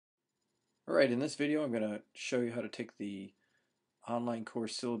Alright, in this video I'm going to show you how to take the online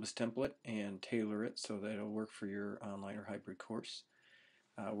course syllabus template and tailor it so that it'll work for your online or hybrid course.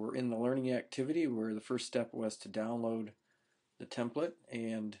 We're in the learning activity where the first step was to download the template,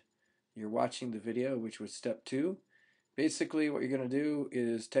 and you're watching the video, which was step 2. Basically what you're going to do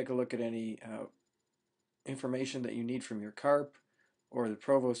is take a look at any information that you need from your CARP or the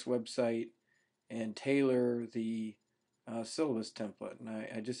Provost website and tailor the syllabus template. And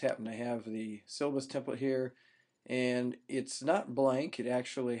I just happen to have the syllabus template here, and it's not blank. It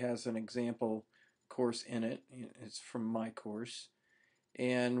actually has an example course in it. It's from my course.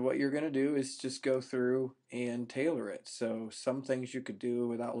 And what you're going to do is just go through and tailor it. So some things you could do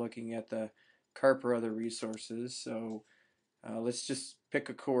without looking at the CARP or other resources. So let's just pick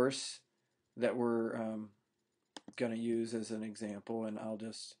a course that we're going to use as an example, and I'll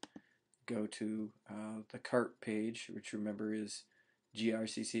just go to the CARP page, which remember is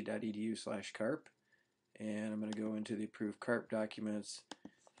grcc.edu/CARP, and I'm going to go into the approved CARP documents,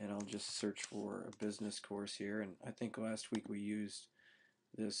 and I'll just search for a business course here. And I think last week we used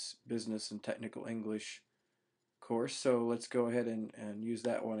this business and technical English course, so let's go ahead and use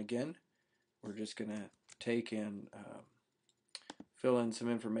that one again. We're just going to take and fill in some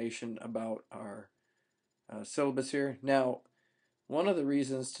information about our syllabus here. Now, one of the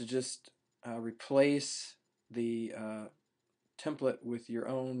reasons to just replace the template with your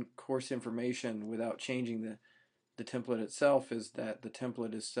own course information without changing the template itself is that the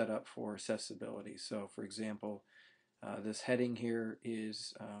template is set up for accessibility. So for example, this heading here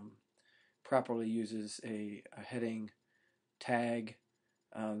is properly uses a heading tag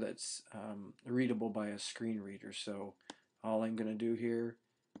that's readable by a screen reader. So all I'm going to do here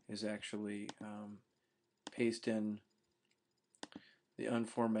is actually paste in the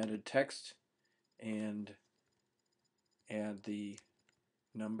unformatted text and add the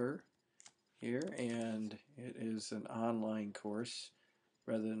number here, and it is an online course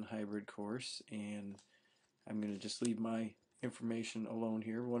rather than hybrid course, and I'm going to just leave my information alone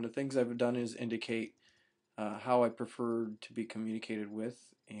here. One of the things I've done is indicate how I prefer to be communicated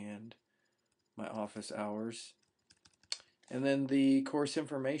with and my office hours, and then the course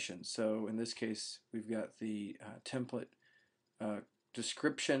information. So in this case we've got the template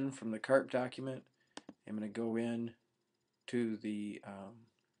description from the CARP document. I'm going to go in to the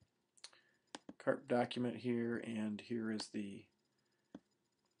CARP document here, and here is the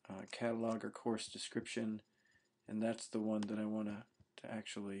catalog or course description, and that's the one that I want to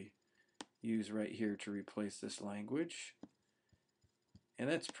actually use right here to replace this language. And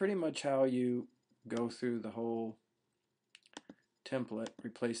that's pretty much how you go through the whole template,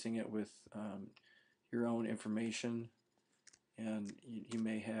 replacing it with your own information. And you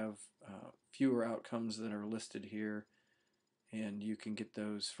may have fewer outcomes that are listed here, and you can get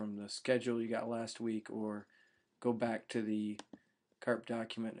those from the schedule you got last week, or go back to the CARP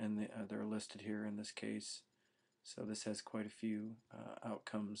document and they're listed here in this case. So this has quite a few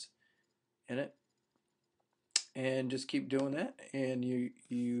outcomes in it, and just keep doing that, and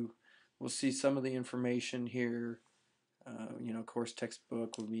you will see some of the information here. Course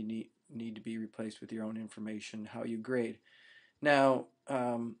textbook will be need to be replaced with your own information. How you grade. Now,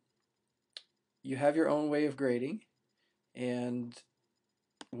 you have your own way of grading, and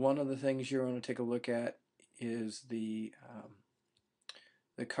one of the things you're going to take a look at is the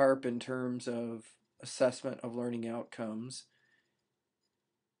CARP in terms of assessment of learning outcomes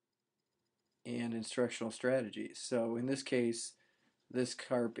and instructional strategies. So in this case, this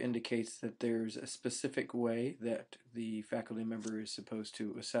CARP indicates that there's a specific way that the faculty member is supposed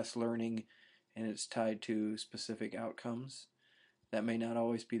to assess learning, and it's tied to specific outcomes. That may not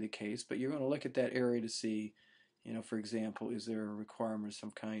always be the case, but you're going to look at that area to see, for example, is there a requirement of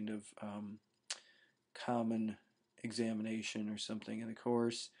some kind of common examination or something in the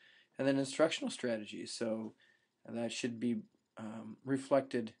course, and then instructional strategies. So that should be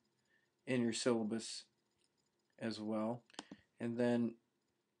reflected in your syllabus as well. And then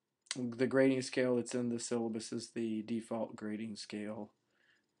the grading scale that's in the syllabus is the default grading scale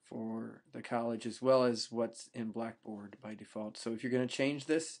for the college, as well as what's in Blackboard by default. So if you're going to change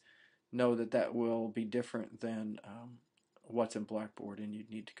this, know that that will be different than what's in Blackboard, and you'd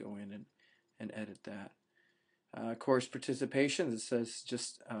need to go in and edit that. Course participation, this says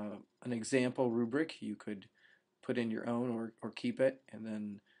just an example rubric. You could put in your own or keep it, and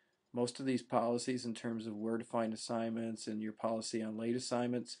then most of these policies in terms of where to find assignments and your policy on late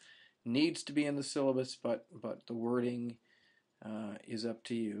assignments needs to be in the syllabus, but the wording is up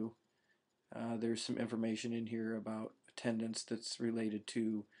to you. There's some information in here about attendance that's related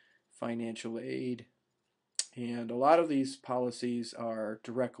to financial aid, and a lot of these policies are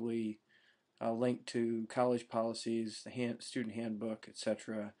directly a link to college policies, the student handbook,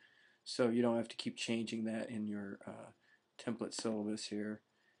 etc. So you don't have to keep changing that in your template syllabus here.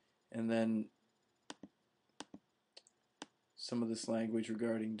 And then some of this language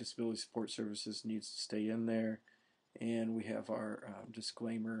regarding disability support services needs to stay in there. And we have our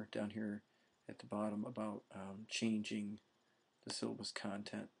disclaimer down here at the bottom about changing the syllabus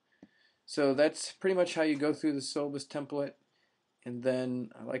content. So that's pretty much how you go through the syllabus template. And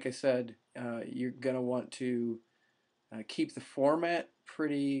then, like I said, you're going to want to keep the format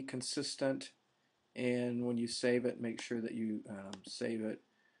pretty consistent. And when you save it, make sure that you save it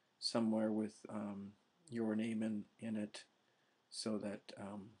somewhere with your name in it, so that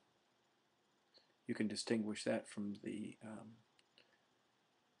you can distinguish that from the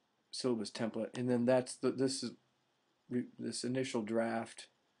syllabus template. And then this initial draft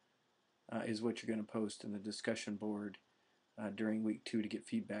is what you're going to post in the discussion board during week 2 to get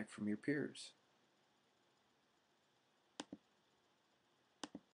feedback from your peers.